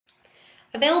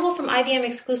Available from IBM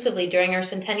exclusively during our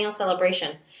Centennial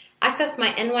celebration, Access My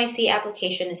NYC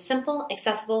application is simple,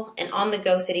 accessible, and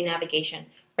on-the-go city navigation,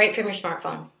 right from your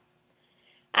smartphone.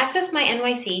 Access My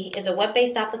NYC is a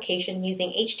web-based application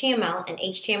using HTML and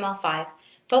HTML5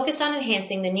 focused on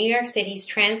enhancing the New York City's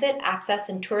transit, access,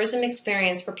 and tourism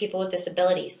experience for people with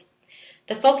disabilities.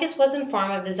 The focus was in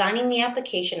form of designing the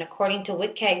application according to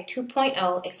WCAG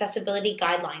 2.0 accessibility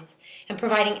guidelines and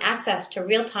providing access to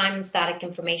real-time and static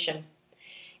information.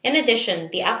 In addition,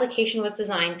 the application was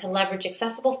designed to leverage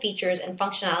accessible features and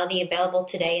functionality available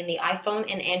today in the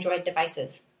iPhone and Android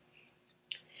devices.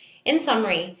 In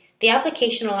summary, the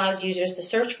application allows users to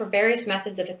search for various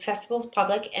methods of accessible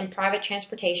public and private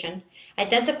transportation,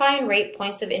 identify and rate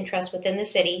points of interest within the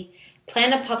city,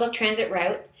 plan a public transit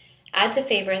route, add to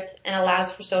favorites, and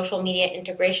allows for social media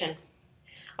integration.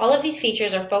 All of these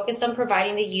features are focused on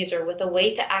providing the user with a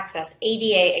way to access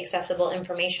ADA accessible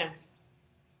information.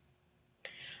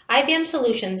 IBM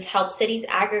solutions help cities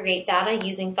aggregate data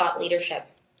using thought leadership.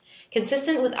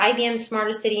 Consistent with IBM's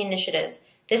Smarter City initiatives,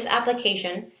 this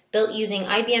application, built using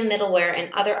IBM middleware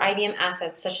and other IBM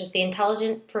assets such as the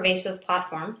Intelligent Pervasive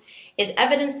Platform, is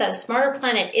evidence that a smarter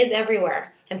planet is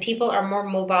everywhere and people are more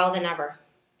mobile than ever.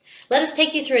 Let us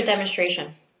take you through a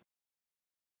demonstration.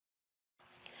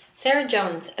 Sarah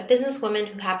Jones, a businesswoman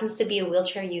who happens to be a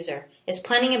wheelchair user, is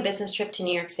planning a business trip to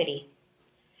New York City.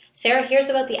 Sarah hears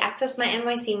about the Access My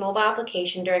NYC mobile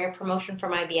application during a promotion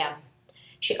from IBM.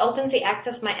 She opens the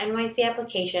Access My NYC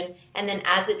application and then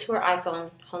adds it to her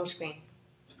iPhone home screen.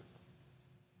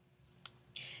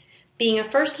 Being a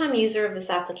first-time user of this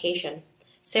application,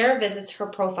 Sarah visits her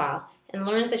profile and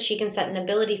learns that she can set an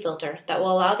ability filter that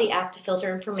will allow the app to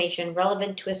filter information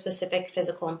relevant to a specific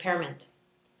physical impairment.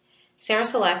 Sarah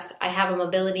selects, "I have a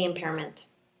mobility impairment."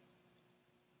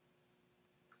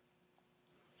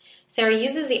 Sarah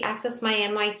uses the Access My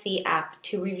NYC app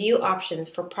to review options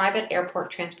for private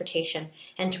airport transportation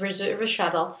and to reserve a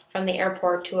shuttle from the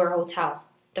airport to her hotel,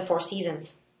 the Four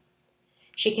Seasons.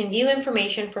 She can view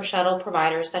information for shuttle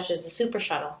providers such as the Super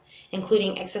Shuttle,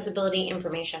 including accessibility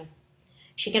information.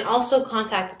 She can also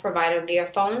contact the provider via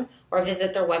phone or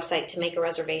visit their website to make a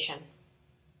reservation.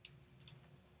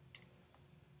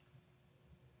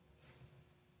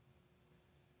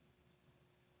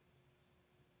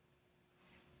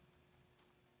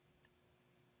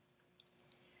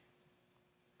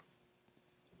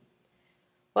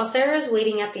 While Sarah is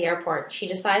waiting at the airport, she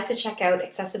decides to check out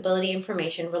accessibility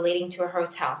information relating to her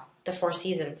hotel, the Four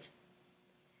Seasons.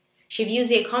 She views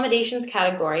the accommodations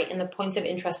category in the points of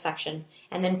interest section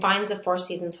and then finds the Four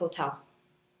Seasons Hotel.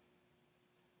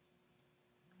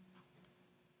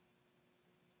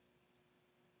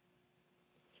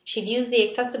 She views the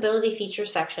accessibility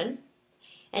features section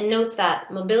and notes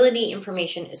that mobility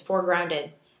information is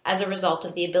foregrounded as a result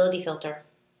of the ability filter.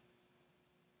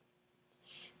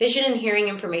 Vision and hearing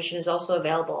information is also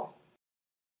available.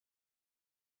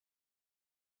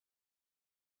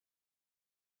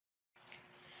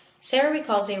 Sarah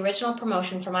recalls the original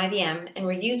promotion from IBM and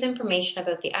reviews information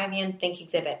about the IBM Think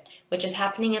exhibit, which is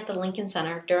happening at the Lincoln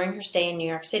Center during her stay in New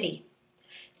York City.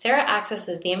 Sarah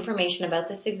accesses the information about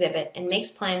this exhibit and makes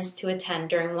plans to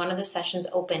attend during one of the sessions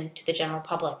open to the general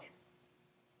public.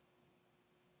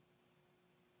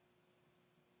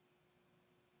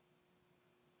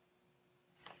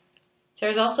 Sarah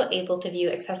is also able to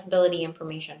view accessibility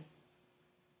information.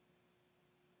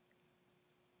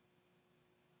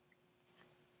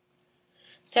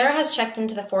 Sarah has checked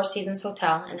into the Four Seasons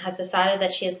Hotel and has decided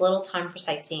that she has little time for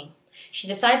sightseeing. She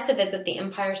decides to visit the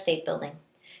Empire State Building.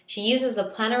 She uses the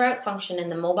Plan a Route function in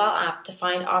the mobile app to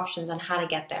find options on how to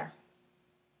get there.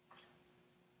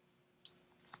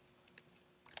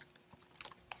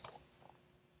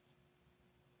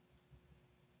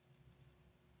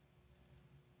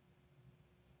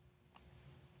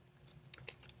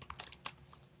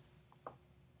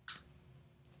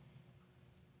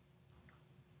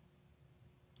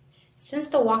 Since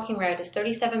the walking route is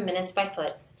 37 minutes by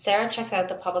foot, Sarah checks out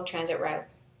the public transit route.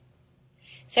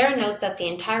 Sarah notes that the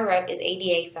entire route is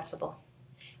ADA accessible.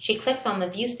 She clicks on the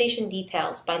View Station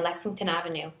Details by Lexington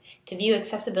Avenue to view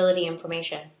accessibility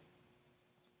information.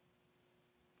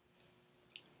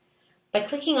 By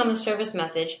clicking on the service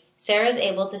message, Sarah is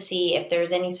able to see if there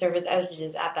is any service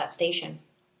outages at that station.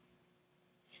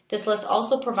 This list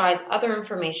also provides other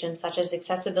information such as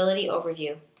accessibility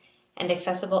overview and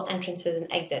accessible entrances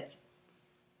and exits.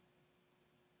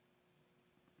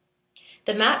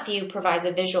 The map view provides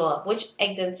a visual of which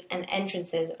exits and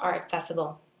entrances are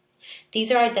accessible.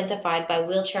 These are identified by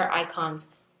wheelchair icons,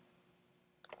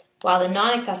 while the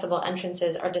non-accessible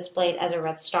entrances are displayed as a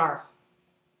red star.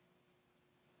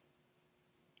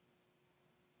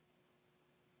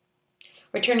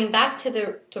 Returning back to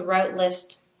the route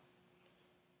list,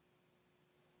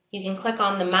 you can click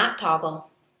on the map toggle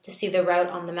to see the route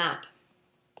on the map.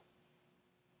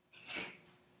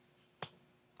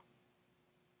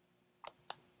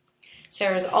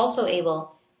 Sarah is also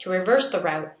able to reverse the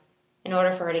route in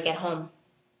order for her to get home.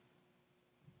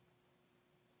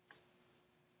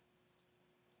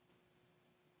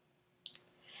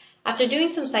 After doing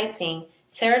some sightseeing,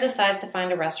 Sarah decides to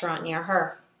find a restaurant near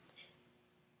her.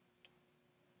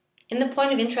 In the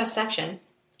Point of Interest section,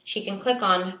 she can click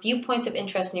on View Points of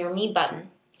Interest Near Me button,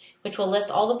 which will list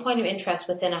all the point of interest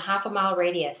within a half-a-mile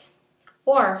radius,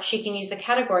 or she can use the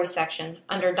Category section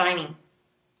under Dining.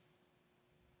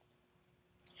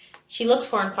 She looks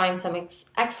for and finds some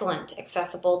excellent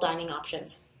accessible dining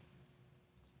options.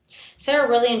 Sarah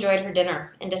really enjoyed her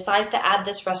dinner and decides to add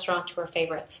this restaurant to her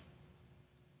favorites.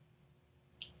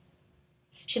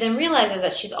 She then realizes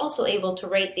that she's also able to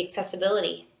rate the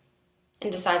accessibility and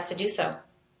decides to do so.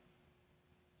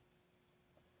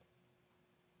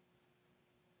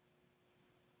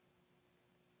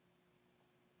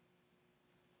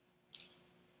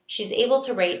 She's able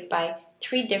to rate by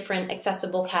 3 different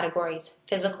accessible categories: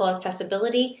 physical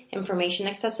accessibility, information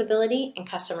accessibility, and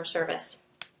customer service.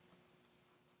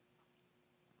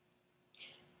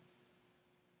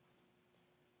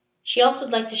 She also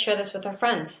would like to share this with her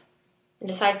friends and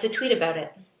decides to tweet about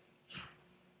it.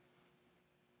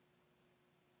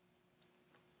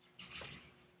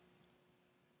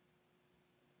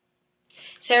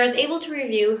 Sarah is able to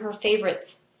review her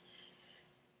favorites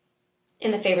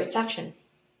in the favorite section.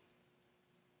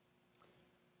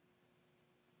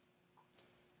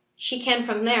 She can,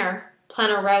 from there,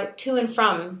 plan a route to and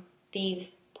from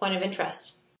these points of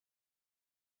interest.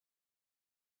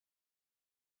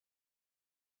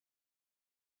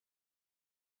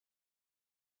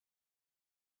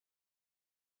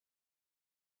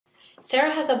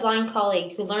 Sarah has a blind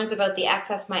colleague who learns about the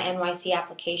Access My N.Y.C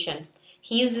application.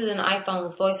 He uses an iPhone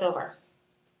with VoiceOver.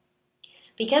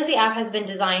 Because the app has been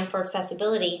designed for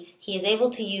accessibility, he is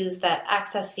able to use that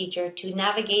access feature to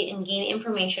navigate and gain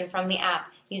information from the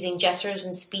app using gestures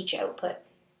and speech output.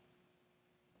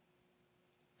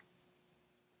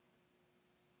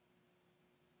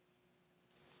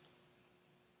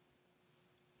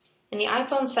 In the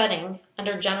iPhone setting,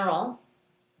 under General,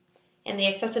 in the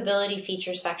Accessibility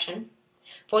Features section,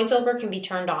 VoiceOver can be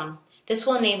turned on. This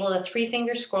will enable the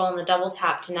 3-finger scroll and the double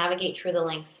tap to navigate through the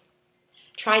links.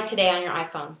 Try it today on your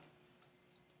iPhone.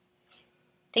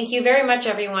 Thank you very much,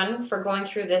 everyone, for going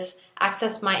through this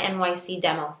Access My N.Y.C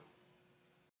demo.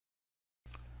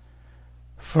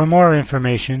 For more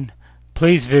information,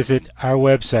 please visit our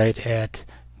website at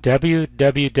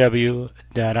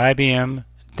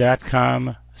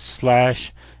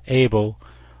www.ibm.com/able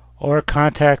or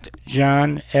contact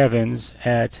John Evans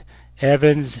at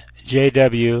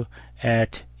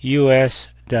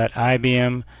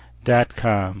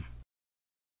evansjw@us.ibm.com.